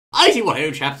I see what ho,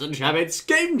 chaps and chappets,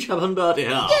 Game Chap and Bertie here.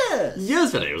 Yes.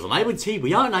 Yes, fellows, and I would say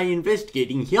we are now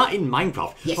investigating here in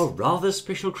Minecraft. Yes. A rather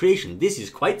special creation. This is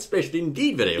quite special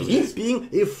indeed, fellows. It is. Being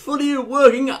a fully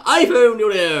working iPhone,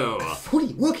 you know. A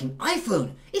fully working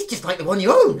iPhone? It's just like the one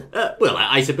you own. Well,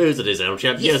 I suppose it is, old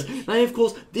chap, Yes. Now, of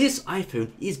course, this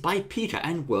iPhone is by Peter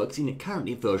and works in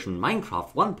currently version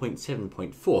Minecraft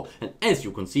 1.7.4. And as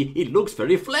you can see, it looks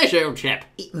very flashy, old chap.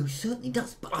 It most certainly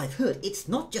does, but I've heard it's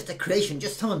not just a creation,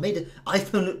 just someone made an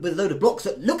iPhone with a load of blocks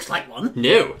that looks like one.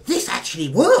 No. This actually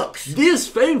works. This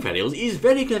phone, fellows, is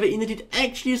very clever in that it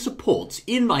actually supports,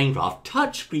 in Minecraft,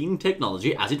 touchscreen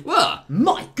technology, as it were.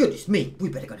 My goodness me. We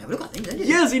better go and have a look, I think, don't you?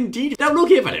 Yes, indeed. Now, look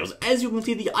here, fellows. As you can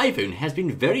see, the iPhone has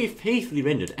been very faithfully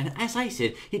rendered, and as I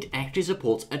said, it actually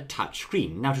supports a touch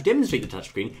screen. Now, to demonstrate the touch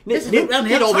screen, Let's look round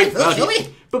the outside first, shall we?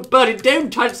 But Bertie,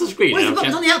 don't touch the screen. Where's the now,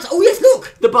 button chap. on the outside? Oh, yes,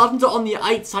 look. The buttons are on the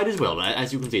outside as well,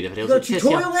 as you can see there, fellows. Got a It says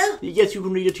tutorial here- there? Yes, you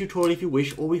can read a tutorial if you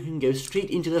wish, or we can go straight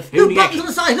into the Look, phone buttons action. on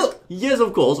the side, look. Yes,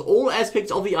 of course, all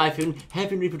aspects of the iPhone have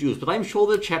been reproduced, but I'm sure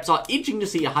the chaps are itching to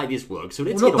see how this works, so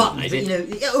let's Well, get not on buttons, with but, it.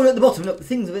 you know, oh, at the bottom, look, the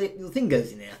thing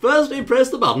goes in there. Firstly, press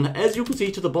the button, as you can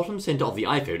see, to the bottom centre of the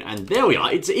iPhone, and there we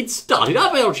are, it's started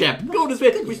up, old chap. Goodness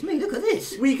me, look at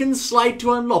this. We can slide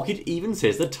to unlock it, even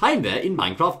says the time there in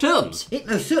Minecraft terms. It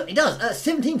most certainly does.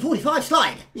 1745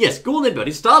 slide. Yes, go on then,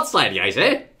 Bertie, start sliding, I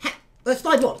say.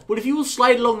 Slide what? Well, if you will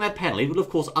slide along that panel, it will of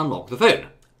course unlock the phone.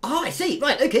 Oh, I see.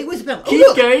 Right, okay, where's the panel?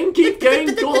 Keep going,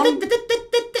 go on.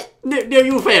 No,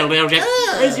 you failed, old chap.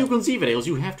 Ah. As you can see, Vanils,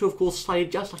 you have to, of course, slide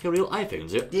it just like a real iPhone.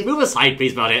 So move aside,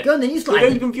 please, Bertie. Go on then, you slide We're going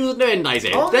then. to confuse at no end, I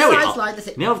say. On the There we side are. slide, that's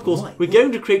it. Now, of course, Right. we're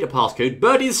going to create a passcode.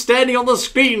 Bertie's standing on the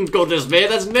screen, goodness me.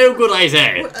 That's no good, I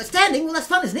say. Well, standing, well, that's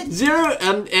fun, isn't it? 0,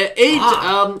 8,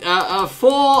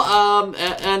 4,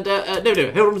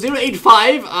 no, hold on,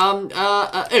 085,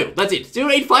 oh, that's it,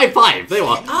 0855, there you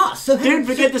are. Ah, so Don't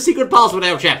forget the secret password,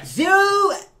 old chap.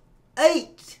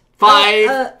 08...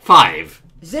 5.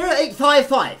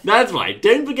 0855. That's right,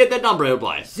 don't forget that number, old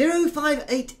boy.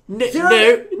 058...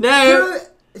 No,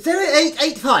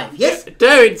 0885, yes?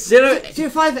 No, it's 0...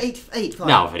 05885.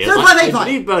 Now, Phineas, 0585. I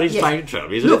believe Bertie's Yes. trying to trouble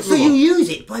me. So Look, let's so move you on. use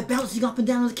it by bouncing up and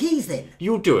down on the keys then?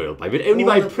 You do, old boy, but only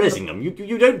by Oh, pressing them.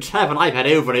 You don't tap an iPad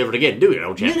over and over again, do you,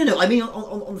 old chap? No, I mean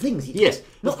on things. Yes,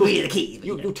 Not of course. really the keys. But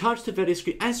You touch the very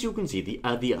screen. As you can see,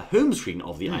 the home screen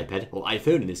of the iPad, or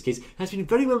iPhone in this case, has been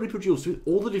very well reproduced with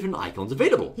all the different icons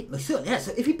available. It most certainly has.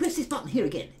 So if you press this button here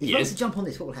again, if you want Yes. to jump on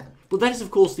this, what will happen? Well, that is,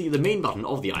 of course, the main button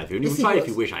of the iPhone. You Yes, can it try it if was.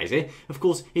 you wish, I say. Of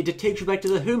course, it takes you back to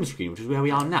the home screen, which is where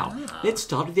we are now. Let's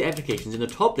start with the applications in the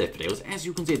top left, Fidelis. As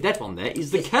you can see, that one there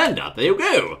is the calendar. There you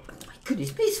go. My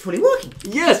goodness, it's fully working.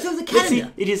 Yes, So the let's see.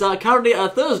 calendar. It is currently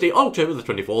Thursday, October the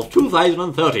 24th,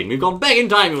 2013. We've gone back in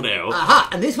time, you know. Aha,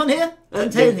 and this one here?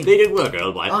 Doesn't tell They, anything. they don't work,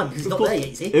 old boy. Ah, because it's Of not course, there yet,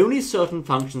 you see. only certain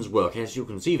functions work, as you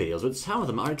can see, videos, but some of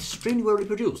them are extremely well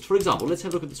reproduced. For example, let's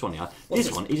have a look at this one here. What's This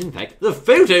this? one is, in fact, the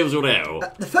photos, you know.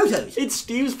 The photos. It's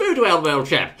Steve's photo album, old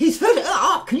chap. His photo.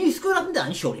 Can you scroll up and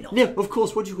down? Surely not. No, of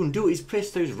course, what you can do is press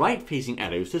those right-facing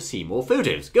arrows to see more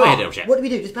photos. Go ahead, old chap. What do we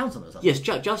do? Just bounce on them or something? Yes,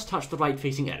 just touch the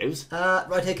right-facing arrows.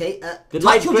 Right, okay. The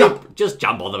light light or grey, jump? just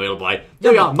jump on them, old boy.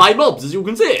 There we are, my mobs, as you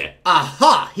can see.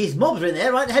 Aha! His mobs are in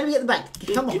there, right? How do we get them back?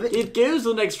 Come off it. It goes to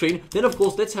the next screen. Then, of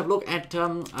course, let's have a look at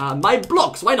my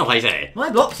blocks. Why not, I say? My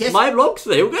blocks, yes. My blocks,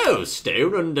 there you go.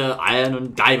 Stone and iron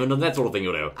and diamond and that sort of thing,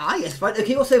 you know. Ah, yes, right.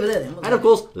 Okay, what's over there then? What's And of that?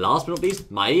 course, last but not least,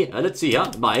 my, let's see here,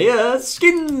 my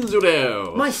skins, you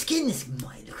know. My skins.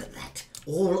 My, look at that.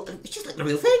 All, it's just like the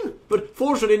real thing. But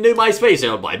fortunately, no MySpace,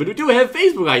 old boy. But we do have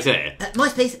Facebook, I say.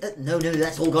 MySpace. No,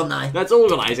 that's all gone now. That's all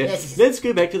gone, I say. Yes. Let's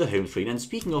go back to the home screen. And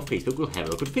speaking of Facebook, we'll have a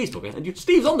look at Facebook. And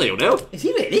Steve's on there, you know. Is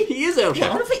he really? He is, old Yeah,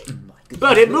 chap. on a fit. My goodness.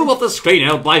 Bertie, move off the screen,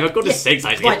 old boy, for goodness Yes. sakes,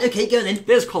 I say. Right, okay, go then.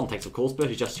 There's contacts, of course.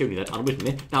 Bertie's just shown you that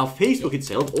unwittingly. Now, Facebook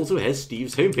itself also has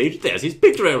Steve's homepage. There's his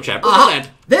picture, old chap. Look at that.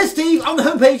 There's Steve on the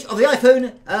homepage of the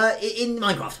iPhone in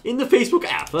Minecraft. In the Facebook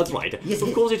app, that's right. Yes, it of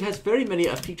is. course, it has very many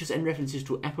features and references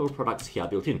to Apple products here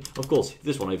built in. Of course,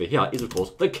 this one over here is, of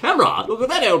course, the camera. Look at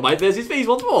that, old mate. There's his face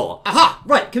once more. Aha!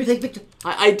 Right, can we take a picture?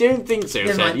 I don't think so,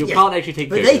 Never Sam. mind, You yes. can't actually take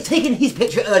But photos. they've taken his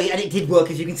picture early and it did work,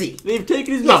 as you can see. They've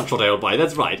taken his Yes. mugshot, old boy.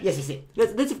 That's right. Yes, I see.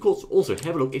 Let's, of course, also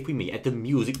have a look, if we may, at the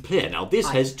music player. Now, this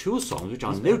has two songs which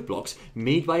are note blocks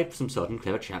made by some certain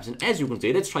clever chaps. And as you can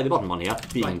see, let's try the bottom one here,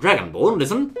 being Right. Dragonborn.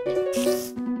 Listen.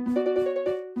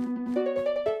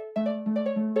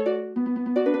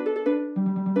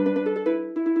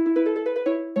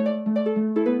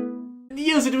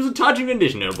 Yes, it was a touching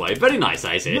rendition, old boy. Very nice,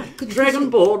 I say.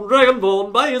 Dragonborn,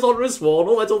 Dragonborn, by his honour is sworn,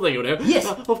 all that sort of thing, you know. Yes.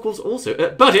 Of course, also,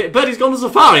 Bertie's gone to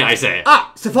safari, I say.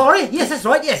 Ah, safari? Yes, that's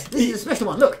right, yes. This is a special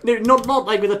one, look. No, not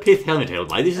like with a pith helmet, old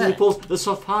boy. This is, of course, the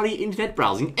Safari internet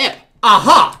browsing app.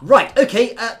 Aha! Right,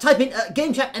 okay, type in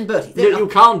Game Chat and Bertie. No, you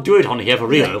can't do it on here for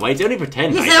real, old boy. It's only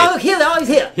pretend. Yes, they are, look, here they are, he's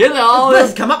here. Here they are.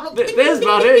 Bertie's come up, look. There's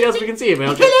Bertie, yes, we can see him.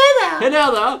 Hello there.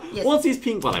 Hello there. Yes. What's this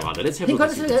pink one, I wonder? Let's have a Pink look.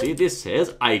 one, You let's can see this says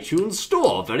iTunes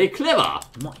Store. Very clever.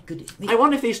 My goodness me. I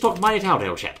wonder if they stock mine it out,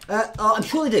 old chap. I'm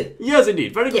sure they do. Yes,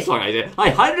 indeed. Very good song, I say.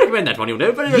 I highly recommend that one, you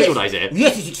know. Very, very good, I say.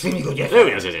 Yes, it's extremely good, yes. Oh,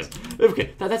 yes, it is.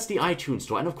 Okay, that's the iTunes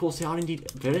Store. And, of course, there are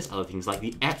indeed various other things like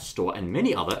the App Store and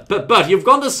many other... But you've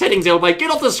gone to settings, old boy.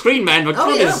 Get off the screen, man. For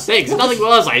goodness sakes. Nothing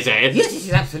worse, I say. Yes, this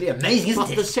is absolutely amazing, isn't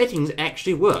But it? the settings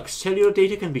actually work. Cellular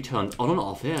data can be turned on and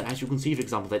off there. As you can see, for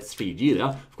example, that's 3G there.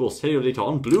 Of course, cellular data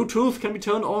on. Bluetooth can be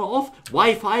turned on and off.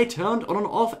 Wi-Fi turned on and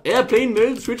off. Airplane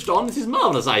mode switched on. This is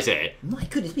marvellous, I say. My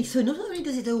goodness me, so not only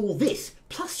does it do all this,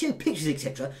 plus show pictures,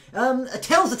 etc.,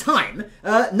 tells the time,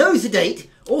 knows the date,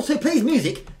 also plays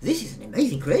music. This is an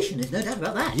amazing creation, there's no doubt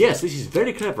about that. Yes, this is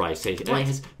very clever, I say. And Right. it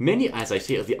has many, as I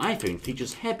say, of the iPhone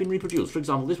features have been reproduced. For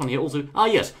example, this one here also. Ah,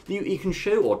 yes, you can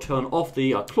show or turn off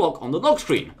the clock on the lock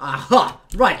screen. Aha!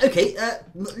 Right, okay,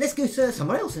 let's go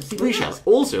somewhere else and see what We it shall. has.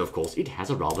 Also, of course, it has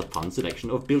a rather fun selection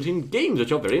of built-in games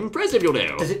which are very impressive, you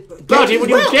know. Does it- Bertie, games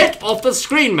would as you well? get off the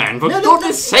screen, man? For No,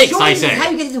 goodness sakes, surely I this is say. how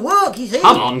you get it to work, you see.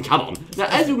 Come on. Now,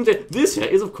 as you can see, this here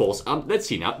is, of course, let's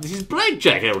see now, this is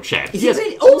Blackjack, old chap. Is it Yes,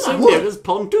 really? Oh, also my word. known as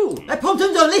Pontoon.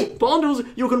 Pontoons only. Pontoons,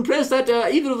 you can press that,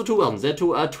 either of the two buttons there,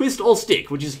 to twist or stick,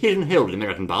 which is hit and hold in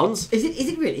American pounds. Is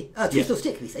it really? Twist or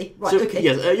stick, we say. Right, So, okay.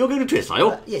 yes, you're going to twist, are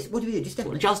you? Yes, what do we do? Just step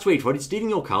on it. Just wait for it. It's dealing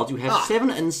your cards. You have 7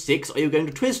 and 6. Are you going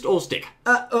to twist or stick?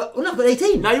 Well, no, I've got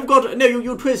 18. Now you've got... No,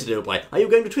 you twisted, little boy. Are you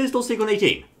going to twist or stick on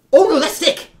 18? Oh, no, let's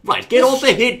stick. Right, get off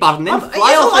the hit button, then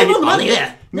fly yes, off the I'm hit on button. money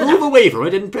there. No, Move no. away from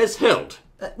it and press hold.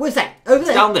 Where's that? Over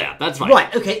there? Down there, that's right.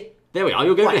 Right, okay. There we are,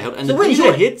 you're going Right, to hold. And so the when's dealer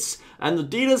your- hits, and the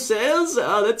dealer says,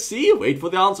 let's see, wait for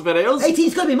the answer, fellows.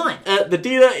 18's got to be mine. The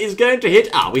dealer is going to hit...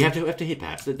 we have to hit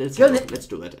perhaps. Let's Go have a then. look. Let's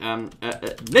do that.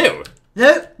 No.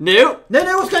 No. No.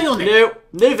 No, what's going on there?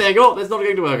 No, Vango, that's not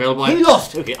going to work, old boy. You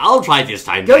lost. Okay, I'll try this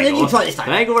time, Go Vango. then, you try this time.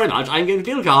 Thank you very much. I'm going to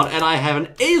deal a card, and I have an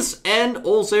ace and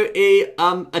also a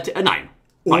 9.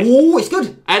 Right. Oh, it's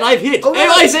good. And I've hit. Oh, no.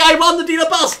 I say I won the dealer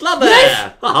bust. Love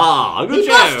Yes. that. Ha good You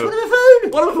show. must. What a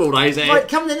food. What a fool, I say. Right,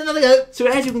 come then, another go. So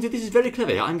as you can see, this is very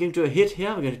clever. I'm going to hit here.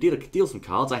 I'm going to deal some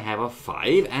cards. I have a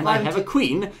 5 and I have a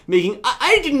queen, making.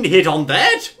 I didn't hit on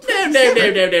that.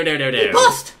 No.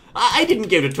 Bust. I didn't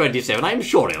go to 27. I'm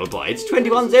sure, old boy. It's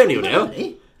 21's only, you know.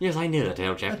 Only? Yes, I know that,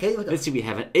 old chap. Okay, well done. Let's see, we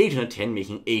have an 8 and a 10,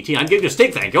 making 18. I'm going to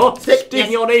stick, thank you.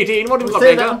 Sticking yes. on 18. What have we got, We'll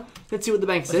say Banker? that. Let's see what the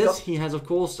bank What's he says. got? He has, of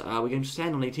course, we're going to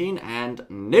stand on 18, and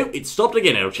no, it stopped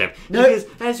again, old chap. No. Because,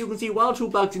 as you can see, while 2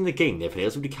 bugs in the game there,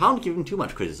 players, we can't give him too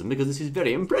much criticism, because this is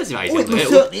very impressive, I Oh, it think. most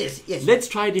certainly is, yes. Let's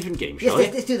try a different game, Yes, shall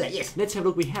we? let's do that, yes. Let's have a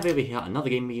look. We have over here another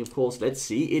game, of course. Let's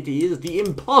see. It is the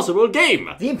Impossible Game.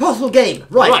 The impossible game.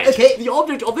 Right, okay. The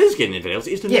object of this game, then, fellows,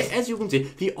 is to make, Yes. as you can see,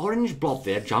 the orange blob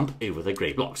there jump over the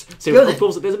grey blocks. So, Go of then.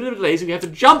 course, there's a bit of a delay, so you have to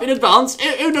jump in advance.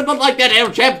 Oh, no, not like that,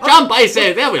 old chap. Jump, I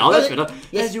say. There we are. That's then. better.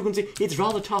 Yes. As you can see, it's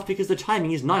rather tough because the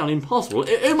timing is nigh on impossible.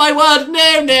 Oh, my word.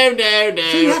 No.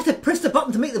 So you have to press the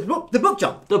button to make the block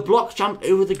jump. The blocks jump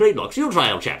over the grey blocks. You'll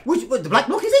try, old chap. What, the black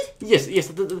block, is it? Yes. As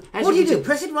What do you can do? see,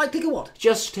 Press it, right click or what?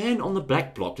 just stand on the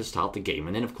black block to start the game,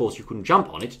 and then, of course, you can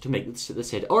jump on it to make the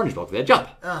said orange block there jump.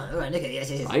 Ah, right, okay, yes.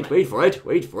 Right, wait for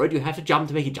it. You have to jump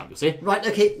to make it jump, you see. Right,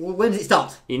 okay, well, when does it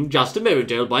start? In just a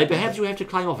moment, old boy. Perhaps you have to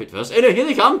climb off it first. Oh, no, here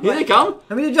they come. Let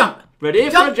me do a jump. Ready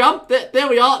for Jump. a jump? There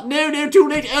we are. No, too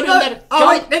late. Earlier than that.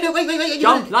 Oh, Jump. wait, no, wait.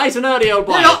 Jump nice and early, old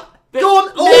boy. No, no. Go on.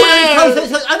 No. Oh,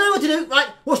 close. I know what to do. Right,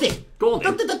 watch this. Go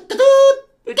on then. Go!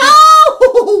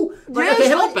 Right, Yes, okay,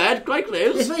 not bad. Quite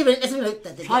close. Let's wait a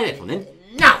minute. Try that one then.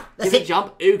 Now, that's Give it a it.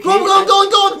 jump. Okay. Go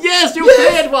on. Yes, you Yes,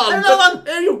 cleared one. another but- one.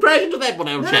 Oh, you crashed into that one,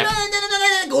 old chap.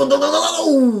 No. Go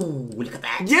on. Look at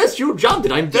that. Yes, you jumped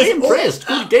it. I'm very Yes, oh, impressed.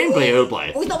 Good gameplay, old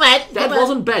boy. Oh, it's not bad. That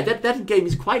wasn't bad. That game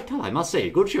is quite tough, I must say.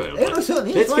 Good show. old boy. most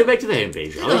certainly is, Let's right. go back to the home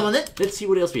page, shall Another one we? then. Let's see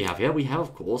what else we have here. We have,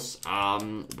 of course, well,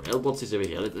 what's this over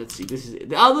here? Let's see. This is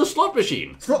the slot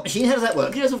machine. Slot machine, how does that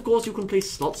work? Yes, of course, you can play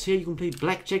slots here. You can play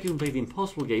blackjack. You can play the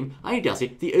impossible game. I dare say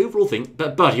the overall thing.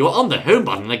 But you're on the home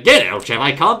button again, old chap.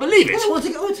 I can't believe it. I want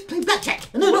to play do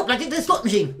blackjack. No, not blackjack, the slot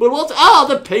machine. Well, what? Ah,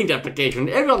 the paint application.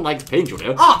 Everyone likes paint, you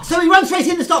know. Ah, so we run straight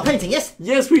in and start painting, yes?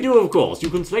 Yes, we do, of course. You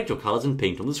can select your colours and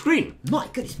paint on the screen. My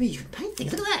goodness me, you can paint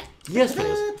things, look at that. Yes,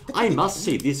 fellas. I must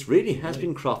say, this really has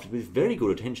been crafted with very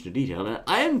good attention to detail, and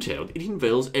I am told it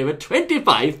involves over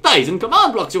 25,000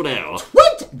 command blocks, you know.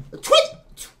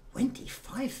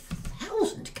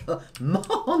 25,000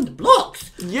 command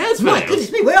blocks? Yes, My fellas.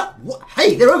 goodness me, where?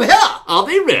 Hey, they're over here. Are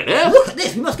they really? Look at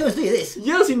this, we must go and see this.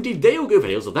 Yes, indeed, there you go,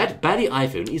 fellas. So that baddie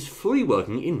iPhone is fully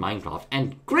working in Minecraft,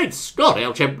 and great Scott,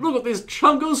 old chap, look at this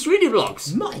chunk of 3D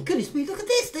blocks. My goodness me, look at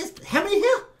this. There's how many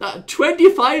here?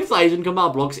 25,000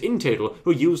 command blocks in total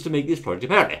were used to make this project,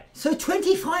 apparently. So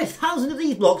 25,000 of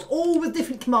these blocks, all with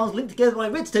different commands linked together by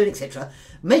redstone, etc.,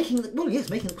 making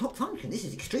the clock function. This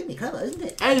is extremely clever, isn't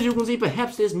it? As you can see,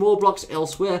 perhaps there's more blocks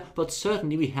elsewhere, but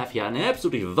certainly we have here an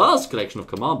absolutely vast collection of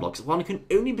command blocks. One can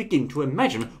only begin to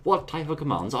imagine what type of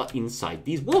commands are inside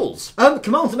these walls.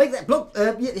 Commands to make that block,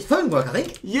 this phone work, I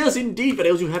think. Yes, indeed, but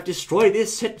as you have destroyed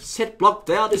this set block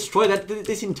there, destroy that.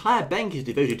 This entire bank is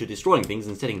devoted to destroying things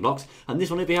and setting blocks, and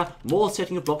this one over here, more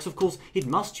setting of blocks. Of course, it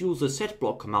must use the set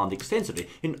block command extensively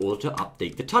in order to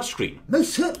update the touchscreen.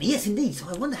 Most certainly, yes, indeed. So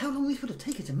I wonder how long this would have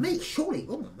taken to make. Surely,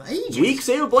 ages. Weeks,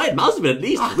 old boy, it must have been at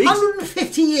least weeks.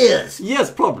 150 years. Yes,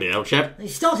 probably, old chap. They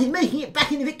started making it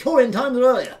back in the Victorian times or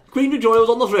earlier. Queen Victoria was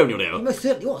on the throne, you know. It most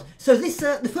certainly was. So this,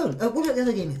 the phone. What about the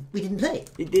other game we didn't play?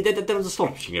 There was a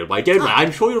slot machine, old boy. Don't worry,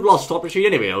 I'm sure you've lost slot machine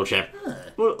anyway, old chap.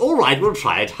 Well, all right, we'll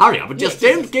try it. Hurry up, but just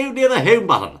don't go near the home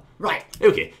button. Right.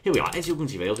 Okay, here we are. As you can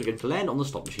see, we're going to land on the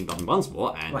slot machine button once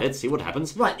more, and let's see what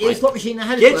happens. Right, here's slot machine. Now,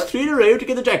 how does it work? Get 3 in a row to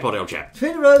get the jackpot, old chap.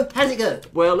 3 in a row. How does it go?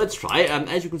 Well, let's try.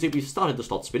 As you can see, we've started the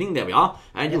slot spinning. There we are.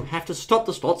 And you have to stop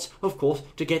the slots, of course,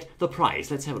 to get the prize.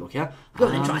 Let's have a look here. Go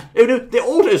on then, try. Oh no, they're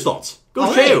auto slots.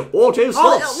 Good show. Really? Auto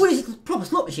slots. Well, it's a proper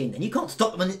slot machine then. You can't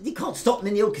stop them. You can't stop them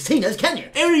in the old casinos, can you?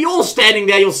 Oh, you're standing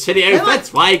there, you silly oaf.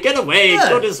 That's why. Get away.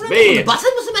 Goodness me. The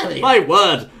button? What's the matter with you? My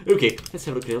word. Okay, let's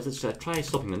have a look here. Let's try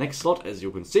stopping the next slot, as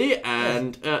you can see.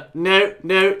 And, no,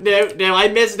 I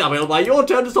messed up, Elba. Your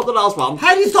turn to stop the last one.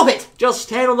 How do you stop it? Just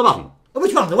stand on the button.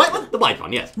 Which one? The white one? The white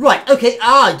one, yes. Right, okay.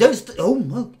 Don't... oh,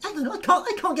 no. Hang on, I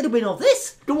can't get a win off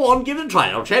this. Go on, give it a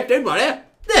try, old chap. Don't worry.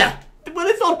 There. Well,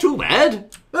 it's not too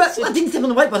bad. I didn't step on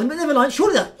the white button, but never mind.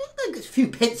 Surely there's a few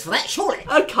pence for that, surely.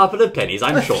 A couple of pennies,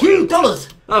 I'm sure. A few dollars.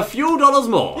 A few dollars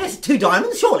more. Yes, 2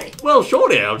 diamonds, surely. Well,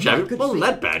 surely, old chap. It wasn't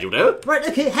that bad, you know. Right,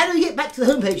 okay. How do we get back to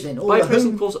the homepage then? By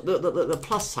pressing, of course, the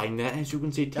plus sign there, as you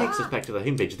can see, takes us back to the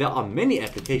homepage. There are many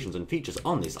applications and features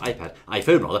on this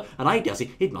iPhone rather, and I dare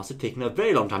say it must have taken a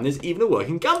very long time. There's even a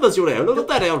working compass, you know. Look at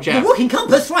that, old chap. A working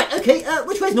compass, right? Okay.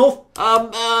 Which way's north?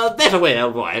 That way,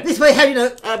 old boy. This way. How do you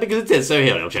know? Because it says so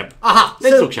here, old chap. Aha.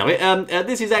 Let's look, shall we?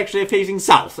 This is actually facing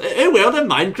south. Oh well, never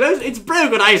mind. Close. It's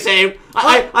broken, I say.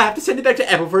 I have to send it back to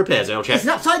Apple for repairs, old chap. It's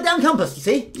an upside-down compass, you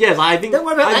see. Yes, I think. Don't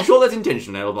worry about that. I'm sure that's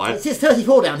intentional, old boy. It says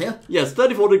 34 down here. Yes,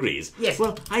 34 degrees. Yes.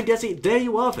 Well, I dare say there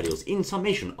you are, fellows. In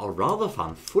summation, a rather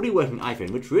fun, fully working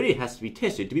iPhone, which really has to be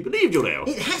tested to be believed, you know.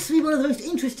 It has to be one of the most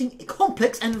interesting,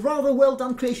 complex, and rather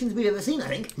well-done creations we've ever seen, I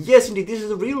think. Yes, indeed. This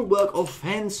is a real work of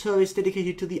fan service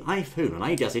dedicated to the iPhone, and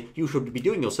I dare say you should be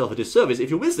doing yourself a disservice if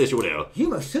you miss this, you know. You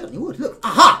most certainly would. Look.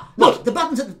 Aha! What? Look, the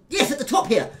button's at the top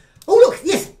here. Oh, look,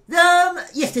 yes.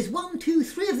 Yes, there's 1, 2,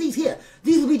 3 of these here.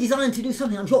 These will be designed to do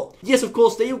something, I'm sure. Yes, of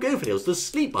course, there you go, fellows. The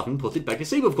sleep button puts it back to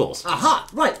sleep, of course. Aha!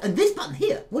 Right, and this button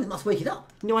here, well, it must wake it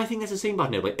up. No, I think that's the same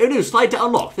button, no, oh no, slide to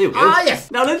unlock. There we go. Ah, yes.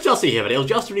 Now, let's just see here, fellows.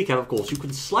 Just to recap, of course, you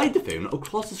can slide the phone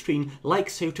across the screen like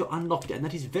so to unlock it, and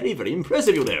that is very, very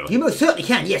impressive, you know. You most certainly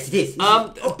can, yes, it is.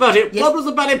 Bertie, yes. What was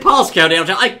the bloody passcode,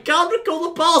 Elton? I can't recall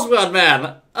the password,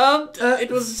 man.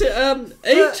 It was,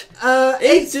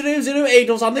 8008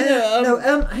 or something.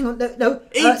 Hang on, no.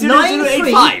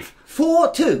 80085.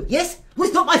 42, yes? Well,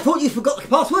 it's not my fault you forgot the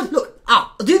password. Look,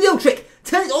 I'll do the old trick.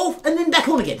 Turn it off and then back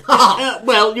on again.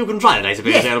 Well, you can try it, I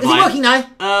suppose. Yes, is it working now?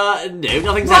 No,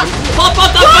 nothing's happened. What the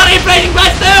bloody blazing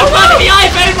Christ? No, bloody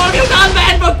iPhone, what have you done,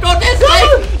 man? For goodness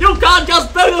sake! You can't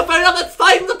just throw the phone up that's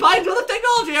fighting the pint with the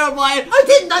technology, oh my! I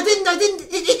didn't.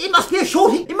 It must be a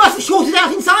shorting. It must have shorted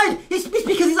out inside. It's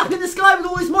because it's up in the sky with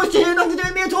all this moisture here, nothing to do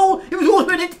with me at all. It was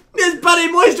water in it. There's bloody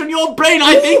moisture in your brain,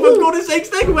 I think, for goodness sakes.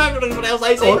 Thank you for anyone else,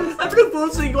 I say. I look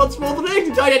forward to seeing what's more than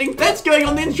anything. That's going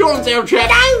on the insurance, old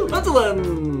chap. No! Until then.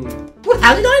 Well,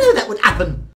 how did I know that would happen?